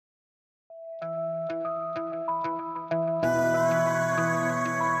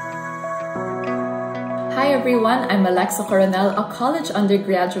everyone, I'm Coronel, a college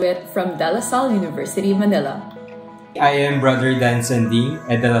undergraduate from Salle University, Manila. I am Brother Dan Sanding,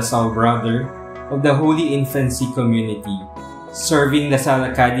 a Lasallian brother of the Holy Infancy Community, serving Lasalle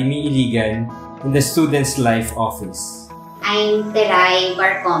Academy, Iligan, in the Students' Life Office. I'm Terai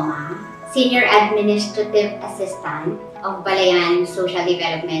Barcoma, Senior Administrative Assistant of Balayan Social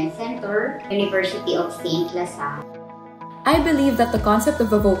Development Center, University of St. Lasalle. I believe that the concept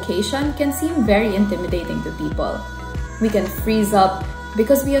of a vocation can seem very intimidating to people. We can freeze up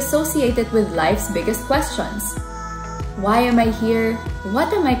because we associate it with life's biggest questions. Why am I here?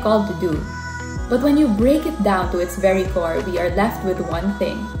 What am I called to do? But when you break it down to its very core, we are left with one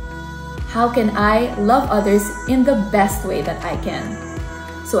thing. How can I love others in the best way that I can?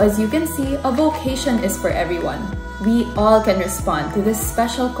 So as you can see, a vocation is for everyone. We all can respond to this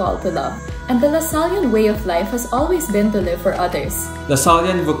special call to love. And the Lasallian way of life has always been to live for others.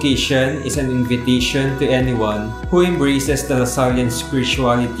 Lasallian Vocation is an invitation to anyone who embraces the Lasallian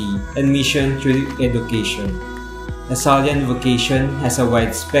spirituality and mission through education. Lasallian Vocation has a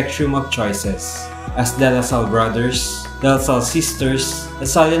wide spectrum of choices, as the Lasalle Brothers, the Lasalle Sisters,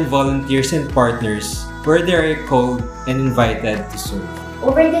 Lasallian volunteers and partners, where they are called and invited to serve.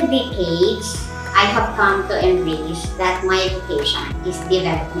 Over the decades, I have come to embrace that my vocation is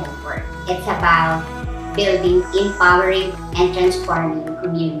development work. It's about building, empowering, and transforming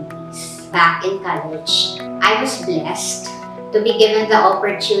communities. Back in college, I was blessed to be given the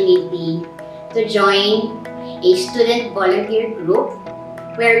opportunity to join a student volunteer group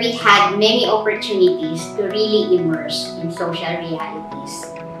where we had many opportunities to really immerse in social realities.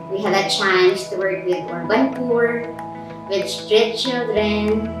 We had a chance to work with urban poor, with street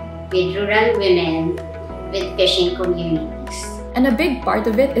children, with rural women, with fishing communities. And a big part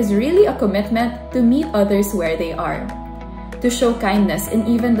of it is really a commitment to meet others where they are, to show kindness in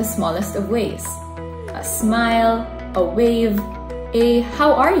even the smallest of ways. A smile, a wave, a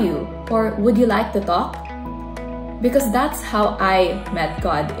 "how are you?" or "would you like to talk?" Because that's how I met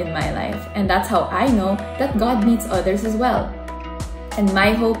God in my life, and that's how I know that God meets others as well. And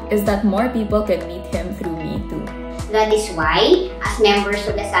my hope is that more people can meet Him through me too. That is why, as members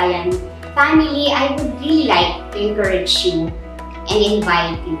of the Lasallian family, I would really like to encourage you and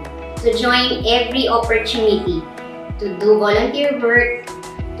invite you to join every opportunity to do volunteer work,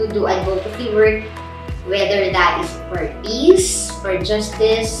 to do advocacy work, whether that is for peace, for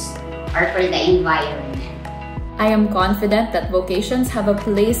justice, or for the environment. I am confident that vocations have a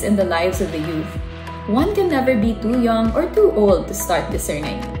place in the lives of the youth. One can never be too young or too old to start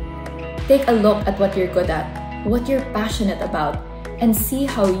discerning. Take a look at what you're good at, what you're passionate about, and see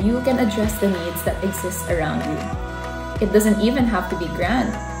how you can address the needs that exist around you. It doesn't even have to be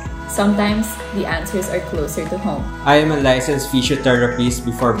grand. Sometimes, the answers are closer to home. I am a licensed physiotherapist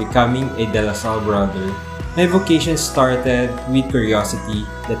before becoming a De La Salle brother. My vocation started with curiosity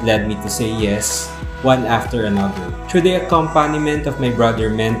that led me to say yes, one after another. Through the accompaniment of my brother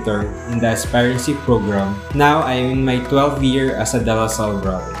mentor in the aspirancy program, now I am in my 12th year as a De La Salle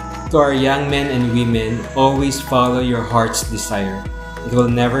brother. To our young men and women, always follow your heart's desire. It will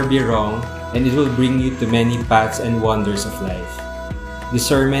never be wrong, and it will bring you to many paths and wonders of life.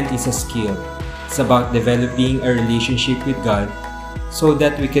 Discernment is a skill. It's about developing a relationship with God so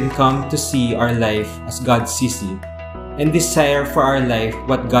that we can come to see our life as God sees it and desire for our life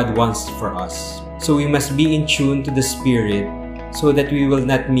what God wants for us. So we must be in tune to the Spirit so that we will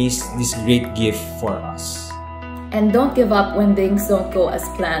not miss this great gift for us. And don't give up when things don't go as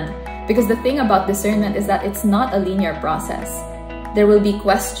planned, because the thing about discernment is that it's not a linear process. There will be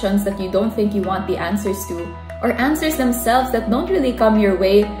questions that you don't think you want the answers to, or answers themselves that don't really come your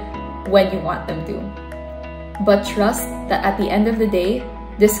way when you want them to. But trust that at the end of the day,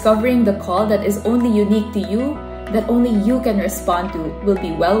 discovering the call that is only unique to you, that only you can respond to, will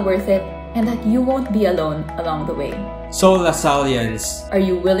be well worth it, and that you won't be alone along the way. So Lasallians, are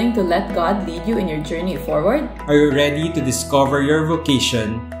you willing to let God lead you in your journey forward? Are you ready to discover your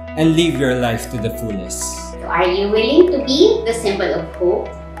vocation and live your life to the fullest? So are you willing to be the symbol of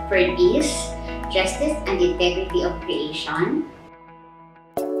hope for peace, justice, and integrity of creation?